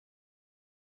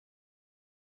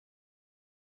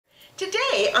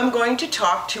Today I'm going to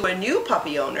talk to a new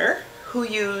puppy owner who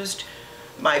used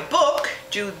my book,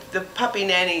 Jude the Puppy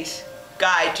Nanny's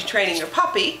Guide to Training Your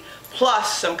Puppy,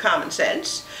 plus some common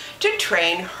sense, to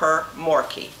train her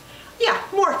Morkie. Yeah,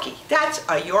 Morkie. That's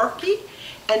a Yorkie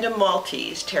and a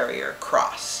Maltese Terrier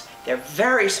cross. They're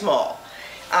very small.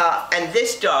 And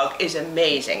this dog is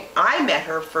amazing. I met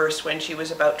her first when she was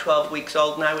about 12 weeks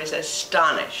old, and I was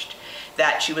astonished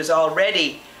that she was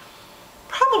already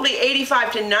probably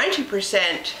 85 to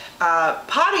 90%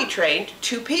 potty trained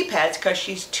to pee pads, because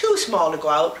she's too small to go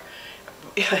out.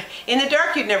 In the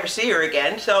dark you'd never see her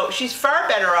again, so she's far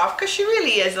better off because she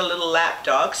really is a little lap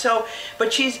dog.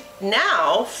 But she's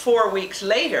now, 4 weeks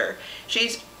later,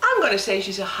 I'm going to say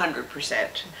she's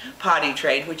 100% potty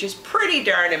trained, which is pretty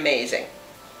darn amazing.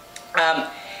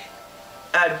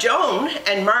 Joan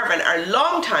and Marvin are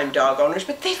longtime dog owners,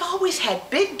 but they've always had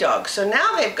big dogs, so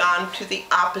now they've gone to the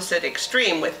opposite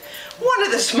extreme with one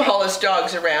of the smallest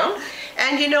dogs around.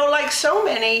 And you know, like so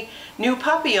many new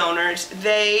puppy owners,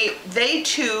 they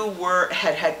too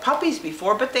had puppies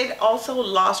before, but they'd also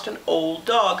lost an old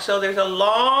dog, so there's a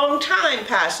long time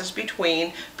passes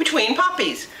between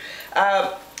puppies.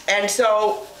 And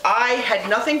so I had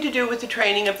nothing to do with the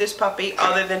training of this puppy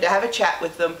other than to have a chat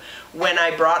with them when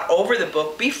I brought over the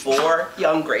book before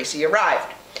young Gracie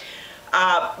arrived.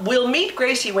 We'll meet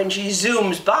Gracie when she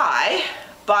zooms by,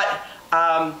 but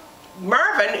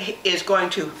Marvin is going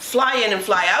to fly in and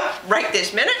fly out right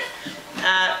this minute.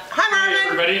 Hi Marvin! Hey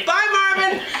everybody! Bye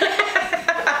Marvin!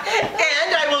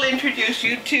 And I will introduce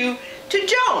you to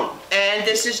Joan. And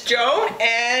this is Joan,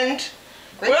 and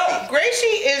well, Gracie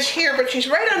is here, but she's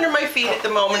right under my feet at the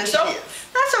moment, so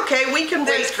that's okay. We can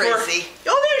wait for Gracie.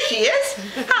 Oh, there she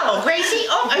is. Hello, Gracie.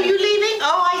 Oh, are you leaving?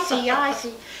 Oh, I see. I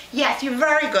see. Yes, you're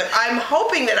very good. I'm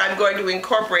hoping that I'm going to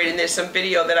incorporate in this some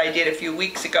video that I did a few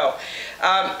weeks ago.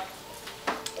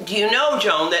 Do you know,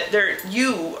 Joan, that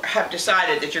you have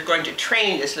decided that you're going to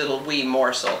train this little wee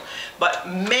morsel, but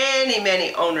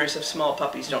many owners of small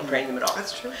puppies don't train them at all.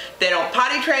 That's true. They don't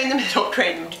potty train them, they don't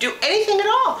train them to do anything at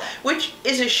all, which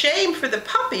is a shame for the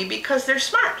puppy because they're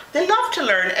smart. They love to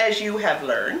learn, as you have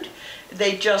learned.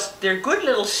 They're good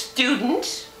little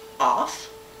students. Off.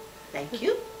 Thank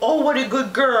you. Oh, what a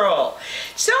good girl.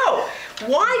 So,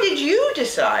 why did you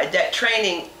decide that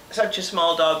training such a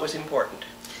small dog was important?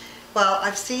 Well,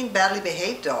 I've seen badly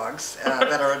behaved dogs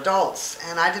that are adults,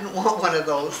 and I didn't want one of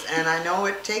those. And I know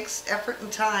it takes effort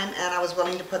and time, and I was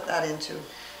willing to put that into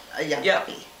a young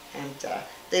puppy. And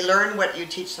they learn what you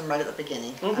teach them right at the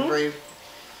beginning. I'm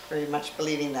very much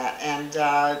believing that.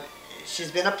 And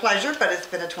she's been a pleasure, but it's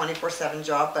been a 24/7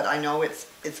 job. But I know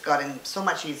it's gotten so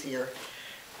much easier.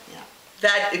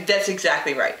 Yeah. That's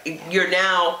exactly right. Yeah. You're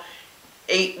now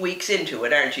 8 weeks into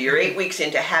it, aren't you? You're 8 weeks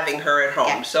into having her at home.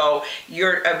 Yeah. So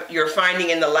you're finding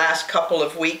in the last couple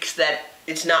of weeks that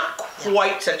it's not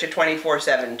quite such a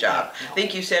 24/7 job. No. I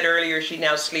think you said earlier she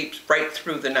now sleeps right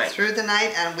through the night. Through the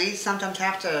night, and we sometimes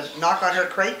have to knock on her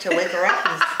crate to wake her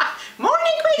up.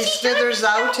 Morning, Gracie! She slithers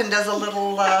out and does a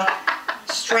little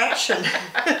stretch. And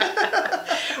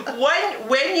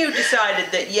when you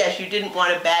decided that, yes, you didn't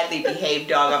want a badly behaved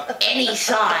dog of any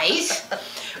size,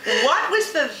 what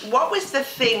was the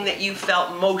thing that you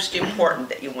felt most important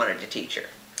that you wanted to teach her?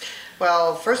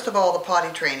 Well, first of all, the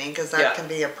potty training, because that can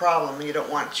be a problem. You don't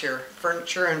want your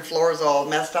furniture and floors all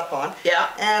messed up on. Yeah.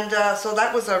 And so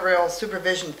that was a real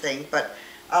supervision thing. But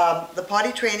the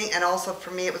potty training, and also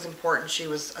for me it was important she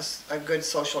was a good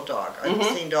social dog. I've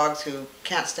seen dogs who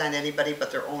can't stand anybody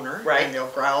but their owner. Right. And they'll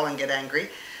growl and get angry.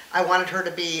 I wanted her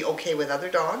to be okay with other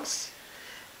dogs.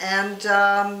 And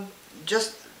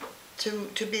just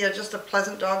to be just a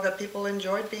pleasant dog that people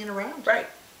enjoyed being around. Right.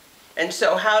 And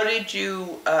so how did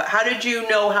you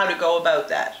know how to go about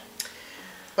that?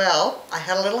 Well, I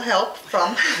had a little help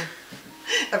from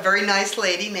a very nice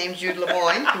lady named Jude who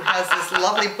has this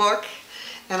lovely book,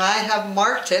 and I have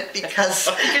marked it because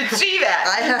you can see that.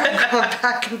 I have gone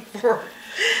back and forth.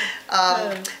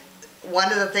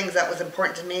 One of the things that was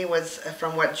important to me was,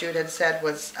 from what Jude had said,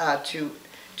 was to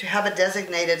have a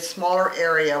designated smaller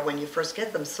area when you first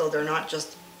get them, so they're not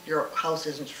just, your house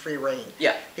isn't free reign.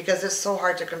 Yeah. Because it's so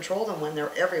hard to control them when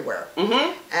they're everywhere.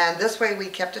 And this way we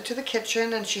kept it to the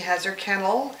kitchen, and she has her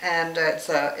kennel, and it's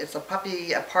a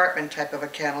puppy apartment type of a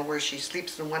kennel where she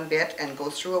sleeps in one bit and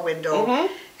goes through a window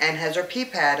and has her pee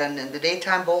pad, and in the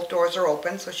daytime both doors are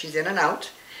open, so she's in and out.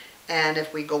 And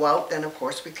if we go out, then of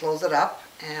course we close it up.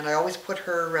 And I always put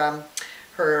her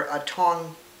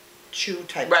tong chew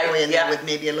type toy in there with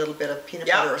maybe a little bit of peanut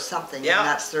butter or something, and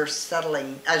that's their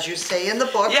settling, as you say in the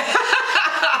book. Yeah.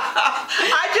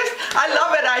 I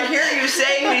love it. I hear you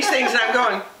saying these things, and I'm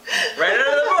going, right out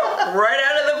of the book, right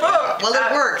out of the book. Well,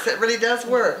 it works. It really does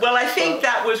work. Well, I think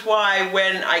that was why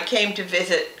when I came to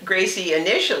visit Gracie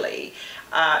initially,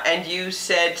 and you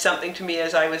said something to me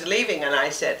as I was leaving, and I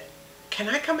said, can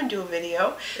I come and do a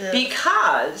video? Yeah.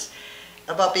 Because...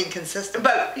 About being consistent.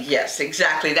 But yes,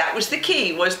 exactly. That was the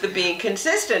key, was the being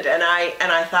consistent. And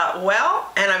I thought,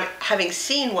 well, and having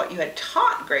seen what you had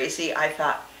taught Gracie, I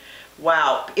thought,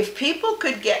 wow, if people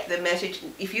could get the message,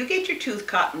 if you get your tooth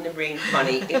caught in the ring,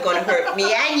 funny, it's going to hurt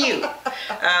me and you.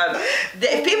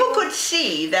 If people could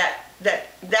see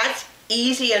that's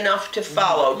easy enough to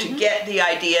follow, to get the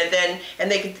idea, then, and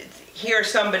they could hear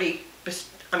somebody,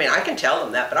 I mean, I can tell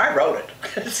them that, but I wrote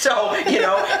it. So, you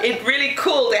know, it's really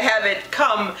cool to have it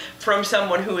come from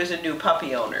someone who is a new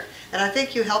puppy owner. And I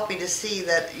think you helped me to see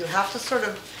that you have to sort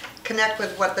of connect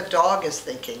with what the dog is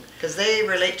thinking, because they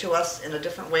relate to us in a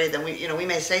different way than we, you know, we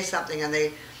may say something and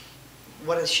they,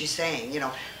 what is she saying? You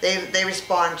know, they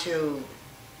respond to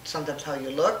sometimes how you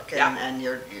look and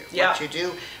what you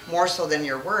do, more so than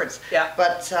your words. Yeah.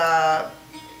 But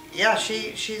yeah,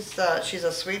 she's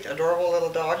a sweet, adorable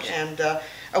little dog, and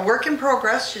a work in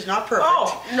progress. She's not perfect.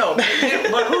 Oh, no, but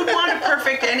who'd want to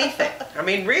perfect anything? I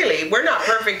mean, really, we're not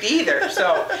perfect either,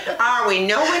 so are we?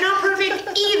 No, we're not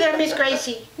perfect either, Miss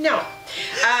Gracie. No.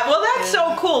 Well, that's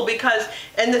so cool because,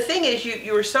 and the thing is,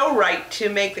 you were so right to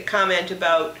make the comment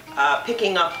about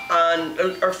picking up on,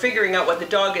 or figuring out what the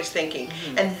dog is thinking.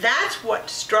 And that's what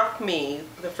struck me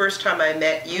the first time I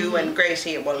met you and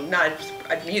Gracie, well,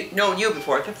 I'd known you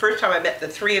before, the first time I met the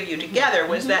three of you together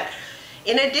was that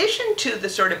in addition to the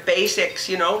sort of basics,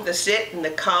 you know, the sit and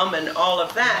the come and all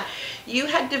of that, you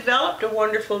had developed a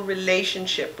wonderful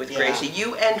relationship with Gracie,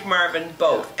 you and Marvin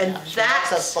both, and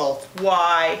that's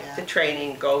why the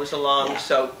training goes along.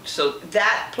 So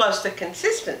that plus the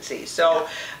consistency. So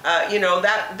you know,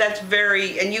 that's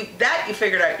very, and you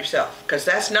figured out yourself, because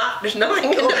there's nothing in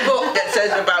the book that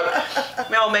says about,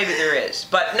 well, maybe there is,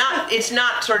 but it's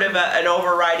not sort of an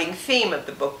overriding theme of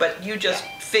the book, but you just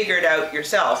figured out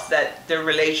yourself that the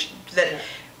relation, that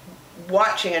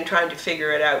watching and trying to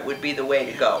figure it out would be the way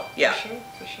to go. Yeah,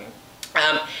 for sure.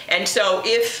 And so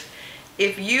if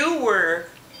you were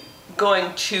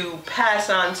going to pass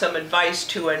on some advice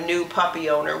to a new puppy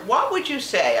owner, what would you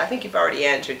say? I think you've already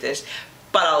answered this,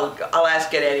 but I'll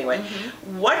ask it anyway.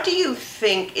 What do you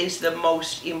think is the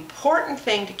most important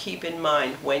thing to keep in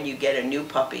mind when you get a new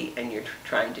puppy and you're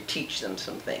trying to teach them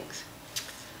some things?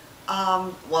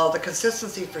 Well, the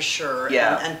consistency for sure,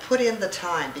 and put in the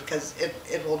time, because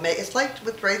it will make, it's like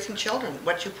with raising children,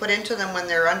 what you put into them when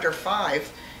they're under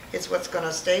 5 is what's going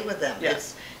to stay with them.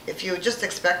 It's, if you just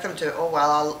expect them to, oh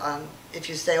well, if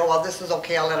you say, oh well, this is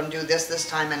okay, I'll let them do this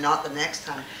time and not the next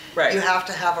time, you have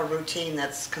to have a routine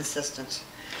that's consistent.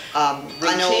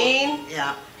 Routine,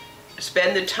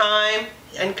 spend the time,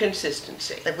 and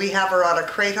consistency. Like we have her on a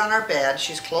crate on our bed.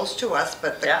 She's close to us,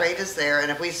 but the crate is there. And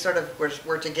if we sort of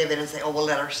were to give in and say, oh, we'll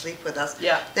let her sleep with us,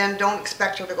 then don't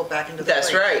expect her to go back into the crate.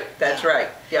 That's right. That's right.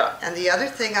 Yeah. And the other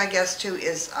thing, I guess, too,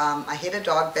 is I hate a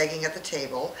dog begging at the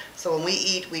table. So when we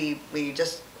eat, we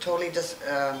just totally just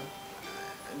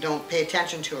don't pay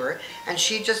attention to her. And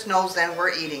she just knows then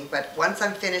we're eating. But once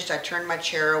I'm finished, I turn my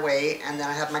chair away, and then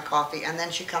I have my coffee, and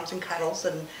then she comes and cuddles,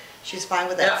 and she's fine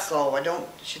with that, so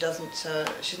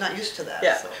she's not used to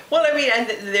that. So. Well, I mean, and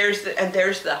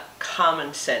there's the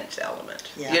common sense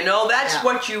element. You know, that's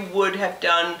what you would have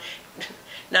done.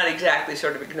 Not exactly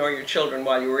sort of ignore your children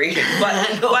while you were eating,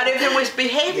 but but if there was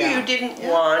behavior you didn't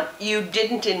want, you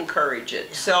didn't encourage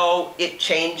it. So it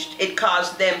changed. It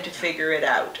caused them to figure it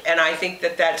out, and I think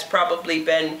that's probably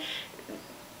been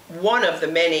one of the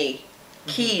many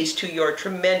keys to your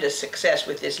tremendous success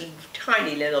with this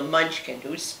tiny little munchkin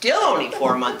who's still only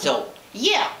 4 months old.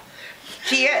 Yeah,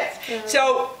 she is.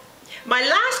 So my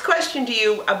last question to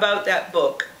you about that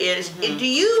book is, do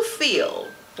you feel,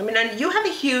 I mean, you have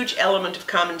a huge element of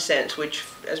common sense, which,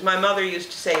 as my mother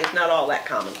used to say, is not all that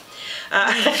common.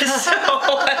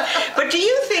 But do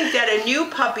you think that a new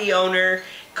puppy owner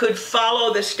could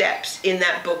follow the steps in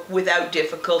that book without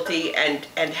difficulty and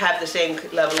have the same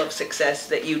level of success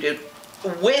that you did,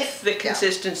 with the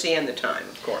consistency and the time,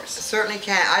 of course? Certainly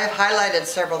can. I have highlighted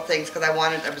several things because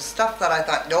it was stuff that I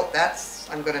thought, nope,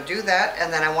 I'm going to do that,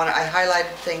 and then I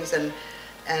highlighted things and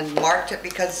marked it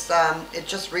because it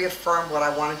just reaffirmed what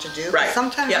I wanted to do. Right.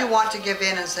 Sometimes you want to give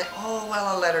in and say, oh well,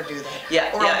 I'll let her do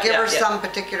that, or I'll give her some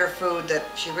particular food that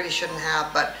she really shouldn't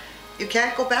have, but you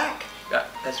can't go back. Yeah,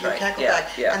 that's right. You can't go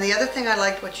back. And the other thing I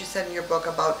liked what you said in your book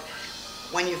about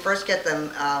when you first get them,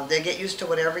 they get used to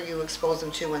whatever you expose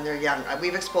them to when they're young.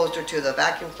 We've exposed her to the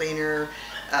vacuum cleaner.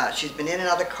 She's been in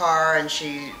another car and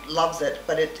she loves it,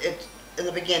 but in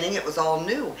the beginning it was all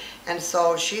new. And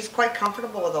so she's quite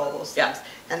comfortable with all those things.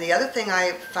 And the other thing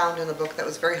I found in the book that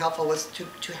was very helpful was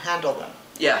to handle them.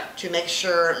 To make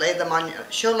sure, lay them on,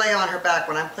 she'll lay on her back.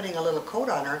 When I'm putting a little coat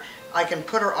on her, I can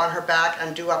put her on her back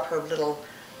and do up her little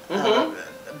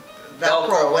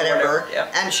Velcro or whatever.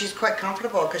 And she's quite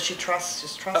comfortable because she's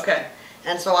trusting.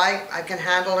 And so I can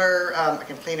handle her, I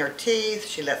can clean her teeth,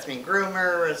 she lets me groom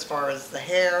her as far as the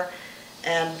hair,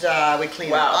 and we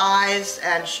clean her eyes,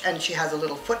 and she has a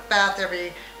little foot bath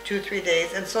every 2-3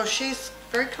 days, and so she's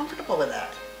very comfortable with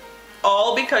that.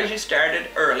 All because you started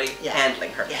early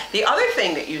handling her. The other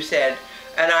thing that you said,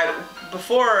 and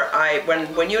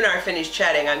when you and I are finished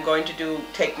chatting, I'm going to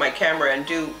take my camera and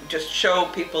just show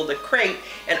people the crate,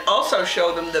 and also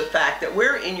show them the fact that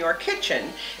we're in your kitchen,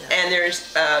 and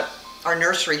there's our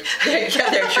nursery. There's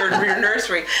your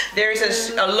nursery. There's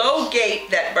a low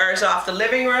gate that bars off the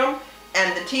living room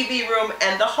and the TV room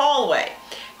and the hallway.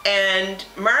 And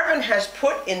Marvin has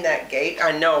put in that gate,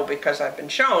 I know because I've been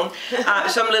shown,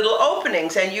 some little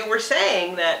openings. And you were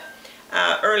saying that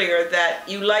earlier that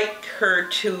you like her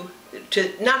to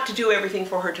not to do everything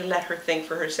for her, to let her think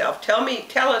for herself. Tell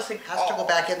us. Has to go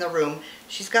back in the room.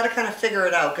 She's got to kind of figure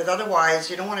it out, because otherwise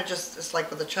you don't want to it's like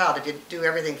with a child, if you do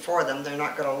everything for them, they're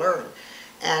not going to learn.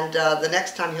 And the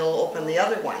next time he'll open the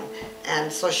other one.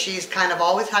 And so she's kind of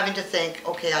always having to think,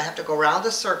 okay, I have to go around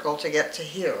the circle to get to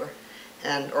here.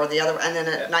 Or the other, and then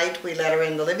at night we let her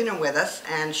in the living room with us,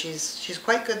 and she's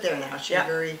quite good there now.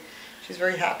 She's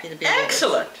very happy to be with us.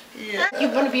 Excellent.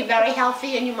 You're going to be very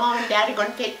healthy, and your mom and dad are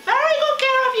going to take very good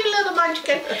care of you, little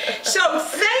munchkin. So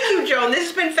thank you, Joan. This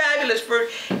has been fabulous for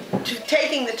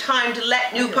taking the time to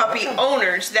let new puppy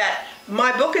owners that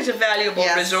my book is a valuable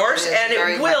resource, and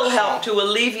it will help to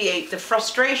alleviate the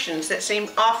frustrations that seem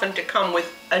often to come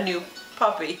with a new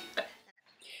puppy.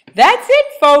 That's it,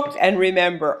 folks, and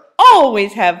remember,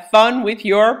 always have fun with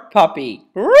your puppy.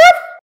 Ruff!